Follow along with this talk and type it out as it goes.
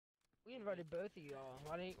We invited both of y'all.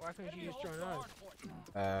 Why couldn't you just join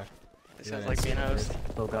us? It sounds like being a host.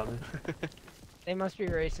 They must be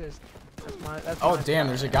racist. That's Oh my damn,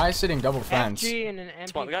 there's a guy sitting double fence. FG and an MP40.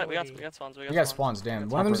 Spawn. We got spawns. We got spawns, damn.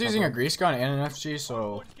 One of them's using a grease gun and an FG,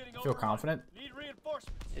 so I feel confident.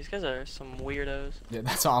 These guys are some weirdos. Yeah,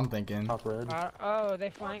 that's all I'm thinking. Top red. Oh, they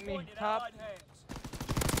flanked me. Top.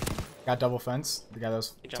 Got double fence. The guy that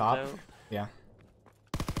was He jumped top. out. Yeah.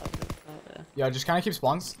 Oh, yeah. Yeah, just kind of keep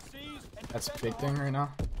spawns. That's a big thing right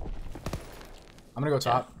now. I'm gonna go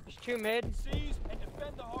top. There's 2 mid.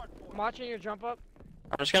 I'm watching your jump up.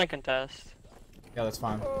 I'm just gonna contest. Yeah, that's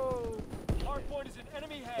fine. Oh.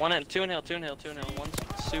 2 in hill. One's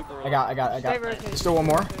super low. I got. Stay rotated. There's still one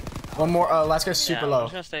more. One more. Last guy's super I'm low.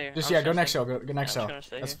 just gonna stay here. Just I'm yeah, go gonna next stay- hill. Go next Yeah, I'm hill. just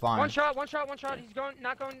gonna stay That's here. fine. One shot. He's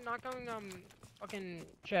not going, fucking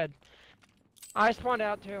shed. I spawned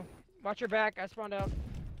out too. Watch your back, I spawned out.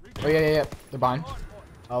 Oh yeah. They're behind.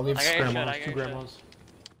 I'll leave. I got your shit, Grandmas, I got two your shit. grandmas.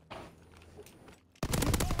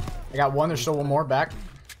 I got one. There's still one more back.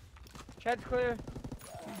 Shed's clear.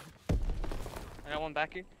 I got one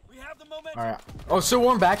back here. All right. Oh, still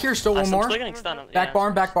one back here. Still one I'm more. still getting stunned. Back Yeah.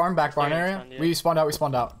 barn Still area. stunned, yeah. We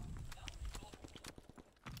spawned out.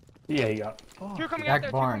 Yeah, you got. Two coming Back out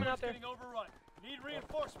there, barn. two coming out there.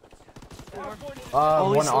 Oh,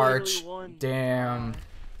 One he's arch. literally one. Damn.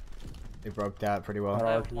 They broke that pretty well.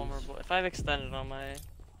 I have one more if I've extended on my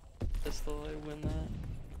pistol, I win that.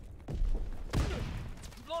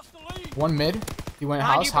 One mid. He went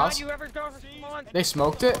Behind house. you, ever go for spawn? They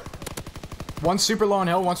smoked it. One super low on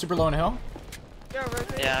hill. Yeah,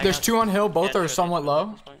 rotate. Yeah, There's 2 on hill. Both yeah, are good, somewhat good, low.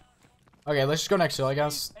 good, good. Okay, let's just go next hill, I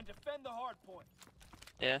guess.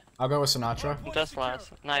 Yeah, I'll go with Sinatra. just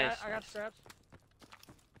last. Nice. I got straps.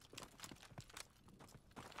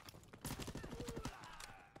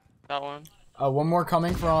 Got one. One more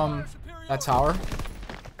coming from that tower.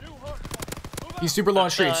 He's super low on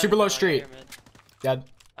street. Super low street. Dead.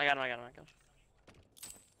 I got him.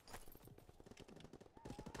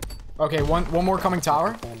 Okay, one more coming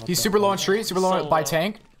tower. He's super low on street. Super low So by low.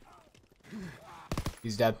 tank.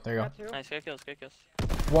 He's dead. There you Got 2. Nice, good kills. go.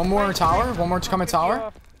 One more tower. One more coming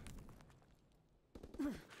tower.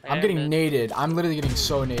 I'm getting naded. I'm literally getting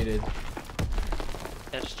so naded.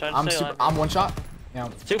 Yeah, just try to I'm stay super. alive. I'm one shot. Yeah.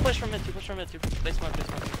 Two push from mid. They smoke.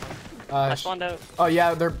 I spawned out. Oh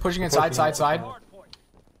yeah, they're pushing it side. Yeah,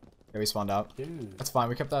 we spawned out. Dude. That's fine.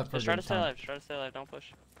 We kept that for a Just try good to stay time. alive. Try to stay alive. Don't push.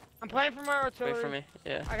 I'm playing for my artillery. Wait for me.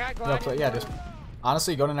 Yeah. I got Yeah, glide. yeah, just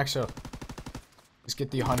honestly go to next show. Just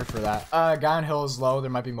get the 100 for that. Guy on hill is low. There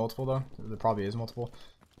might be multiple though. There probably is multiple.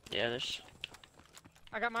 Yeah, there's.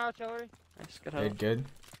 I got my artillery. Nice, good Okay, help. good.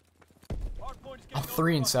 I'm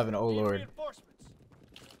 3 and 7. Oh lord.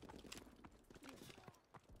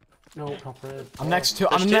 No, top red. I'm next to.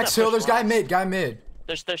 There's I'm two next that hill. There's push guy last. mid. Guy mid.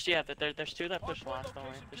 There's 2 that push last. Don't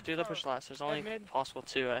worry. There's 2 that push last. There's only mid. possible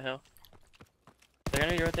 2 at hill. They're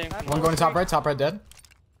gonna be rotating. From One left. going to top right. Top right dead.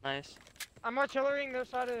 Nice. I'm artillerying their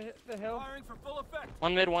side of the hill.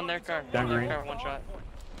 One mid, one there, car. Down One there, green. car, one shot.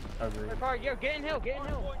 Agree. Their car, yo, get in hill. Can't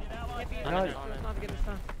be I'm in in hill. it. It's not to get this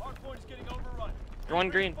time. You're one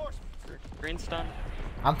green. Green stun.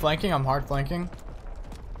 I'm flanking. I'm hard flanking.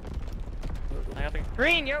 I got the.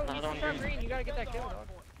 Green, yo, Another he's one from green. green. You gotta get that kill, dog.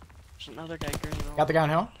 There's another guy green. Got the guy on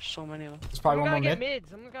hill. There's so many of them. There's probably one more Someone gotta mid. get mid.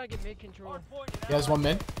 Someone gotta get mid control. Yeah, there's one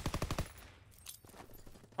mid.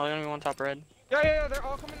 Probably gonna be one top red. Yo, they're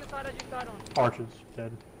all coming the side I just died on. Arches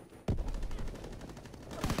dead.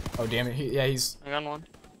 Oh damn it. Yeah, he's. I got one.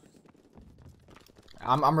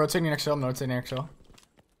 I'm rotating next hill. I'm rotating next hill.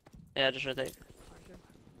 Yeah, just rotate.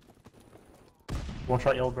 One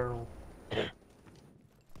shot yellow barrel.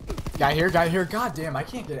 Guy here. God damn, I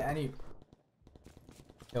can't get any.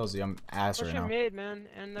 Killsy, I'm ass right Pushing now. mid, man,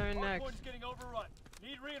 and they're next.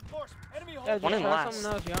 Yeah, just One in try last.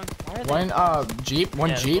 someone else, young. Why are they- One Jeep. One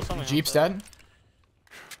Yeah, Jeep. someone else Jeep's dead. dead.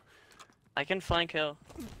 I can flank hill.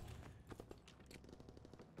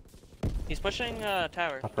 He's pushing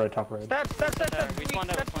tower. Top red, top red. Step. Tower. We Weak, spawned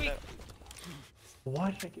out. step weak.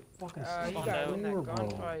 Why did I get fucking You stuck gotta on win that the door, bro?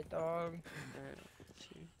 gunfight, dog.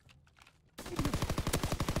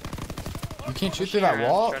 You can't shoot through that Sure,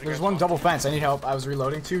 wall. try to There's go one top. double fence. I need help. I was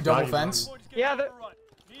reloading. 2 double Behind you, fence. Yeah,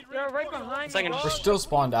 they're right behind me. Second. dog. We're still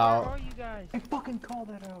spawned Where out. are you guys? I fucking called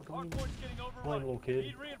that out. Blind little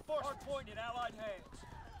kid.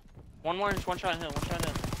 One more, just one shot hill.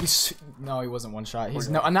 He's no, he wasn't one shot. He's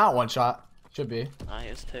not one shot. Should be. Ah, he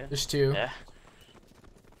is 2. There's 2. Yeah.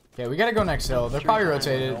 Okay, we gotta go next hill. They're probably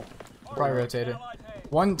rotated.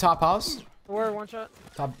 One top house. We're one shot.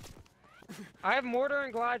 Top. I have mortar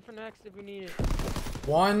and glide for next if we need it.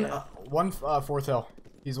 One fourth hill.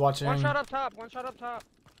 He's watching. One shot up top.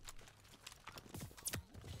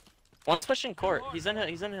 One's pushing court. He's in hill.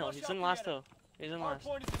 He's in hill. He's in last hill. He's in last.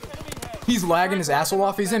 He's lagging his asshole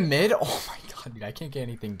off. He's in mid. Oh my god, dude, I can't get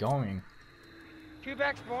anything going. Two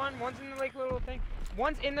back spawn. One's in the like little thing.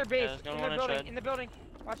 One's in their base. Yeah, In their building. In the building.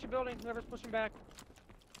 Watch the building. Whoever's pushing back.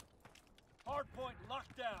 Hardpoint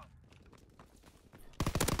locked down.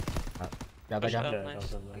 Got that guy. Push Yeah, up, nice. that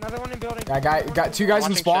was nice. Another one in building. Got two guys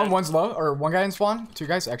in Watching spawn. shed. One's low, or one guy in spawn. Two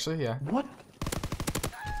guys actually. Yeah. What?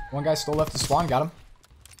 One guy still left to spawn. Got him.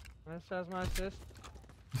 That was my assist.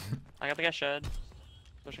 I got the guy shed.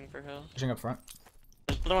 Pushing for hill. Pushing up front.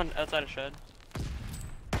 There's another one outside of shed.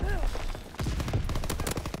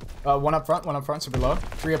 One up front, super low.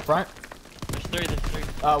 Three up front. There's three.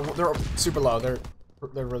 They're super low. They're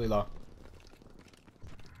really low.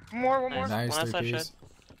 One more. Nice, One three outside keys. shed.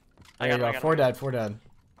 There you go. I got Four him. dead.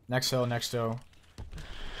 Next hill.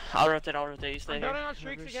 I'll rotate. You stay I'm here. building on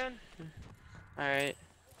streaks again. Alright.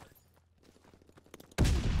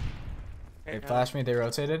 They flashed me. They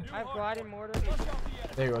rotated. I have gliding mortar.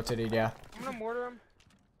 They rotated. Yeah. I'm gonna mortar him.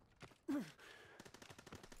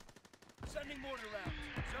 Sending mortar rounds.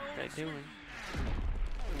 What are they doing?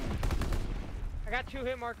 I got 2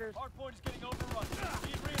 hit markers. Hardpoint is getting overrun.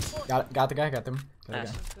 Need reinforcements. Got the guy. Got them. Got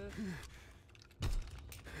Nice. the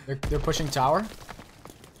guy. They're pushing tower.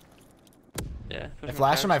 Yeah. I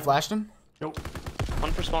flashed him. Nope.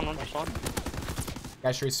 One for spawn.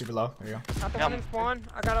 Guy street super low. There you go. Got the Got one in spawn.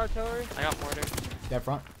 I got artillery. I got mortar. Dead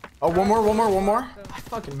front. Oh, one more. I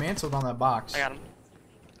fucking mantled on that box. I got him.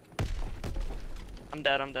 I'm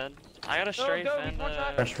dead. I got a strafe go, and one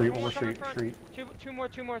shot. Street, One one more street, coming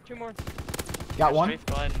Two more. Got one. Strafe,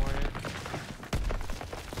 glide, mortar.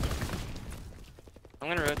 I'm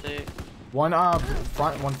gonna rotate. One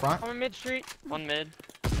front. I'm in mid street. One mid.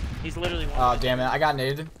 He's literally one. Oh damn it! I got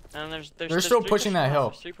naded. And They're still three pushing that left. hill.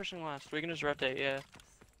 There's 3 pushing left. We can just rotate. Yeah.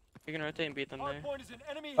 We can rotate and beat them there. Hardpoint is an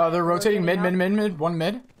enemy. Oh, they're rotating mid. One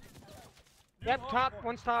mid. Yep, top.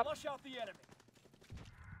 One's top. Flush out the enemy.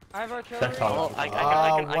 I have artillery. That's how- Oh, I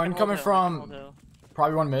can one hold coming hill, from- I can hold hill.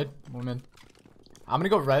 Probably one mid. I'm gonna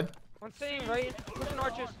go red. One's staying right. Pushing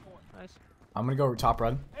arches. Nice. I'm gonna go top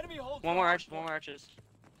red. Enemy hold. One more arches.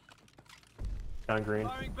 Down green.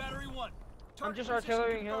 Firing battery 1. I'm just Target position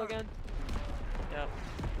artillerying hill confirmed. Yep. again.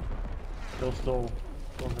 Still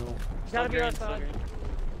hill. He's gotta be Still outside. green.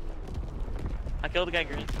 I killed the guy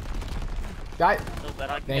green. Guy. Still dead.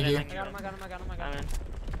 I can Thank get you. in, I got him. I'm in.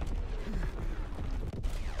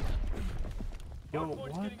 Yo, Hardpoint's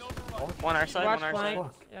what? getting overrun. One our side. Watch One our side.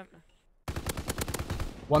 flank. Yep.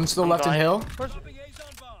 One still I'm left in dying. hill. Push. Dropping A's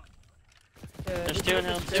on bomb. There's 2 in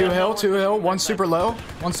hill. Two hill. One super low.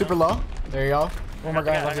 There you go. One more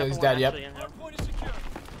guy left. He's dead. Yep. Hardpoint is secure.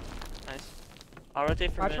 Nice. I'll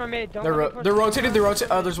rotate for Watch my mid. mate. Don't They're let me they're push. rotated.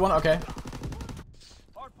 Oh, there's one. Okay.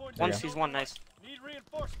 Hardpoint One Yeah. sees one. Nice. Need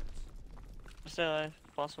reinforcements. Stay alive.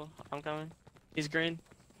 If possible. I'm coming. He's green.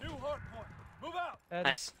 New hardpoint. Move out. Dead.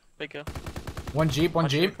 Nice. Big kill. One jeep.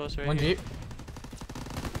 Watch your close right One here.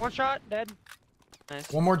 jeep. One shot. Dead. Nice.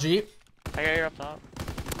 One more jeep. I got you up top.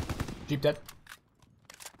 Jeep dead.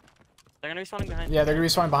 They're gonna be spawning behind. Yeah, they're gonna be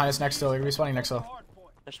spawning behind us next hill. They're gonna be spawning next hill. Hardpoint.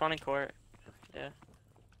 They're spawning court. Yeah.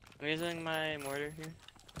 I'm using my mortar here.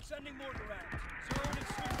 Sending mortar rounds. Zone is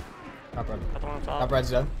sweeping. Top red. Got the one on top. Top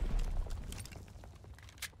red's dead.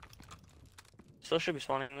 Still should be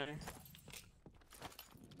spawning there.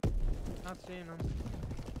 Not seeing him.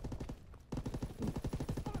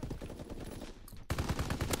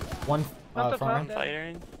 One Not the front top.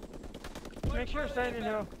 line. Fighting. Make sure you're staying in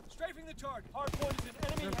hill. Strafing the target. Hardpoint is an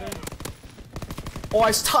enemy Okay. head. Oh,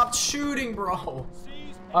 I stopped shooting, bro.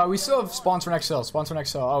 Seize. We still have spawns for next hill.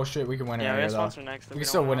 Oh shit, we can win it Yeah, right we here have though. sponsor next. We can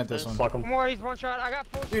still win at this one. Fuck him. One more. He's one shot. I got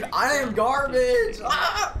full. Dude, streak. I am garbage.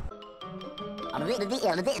 Ah!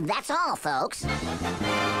 That's all, folks.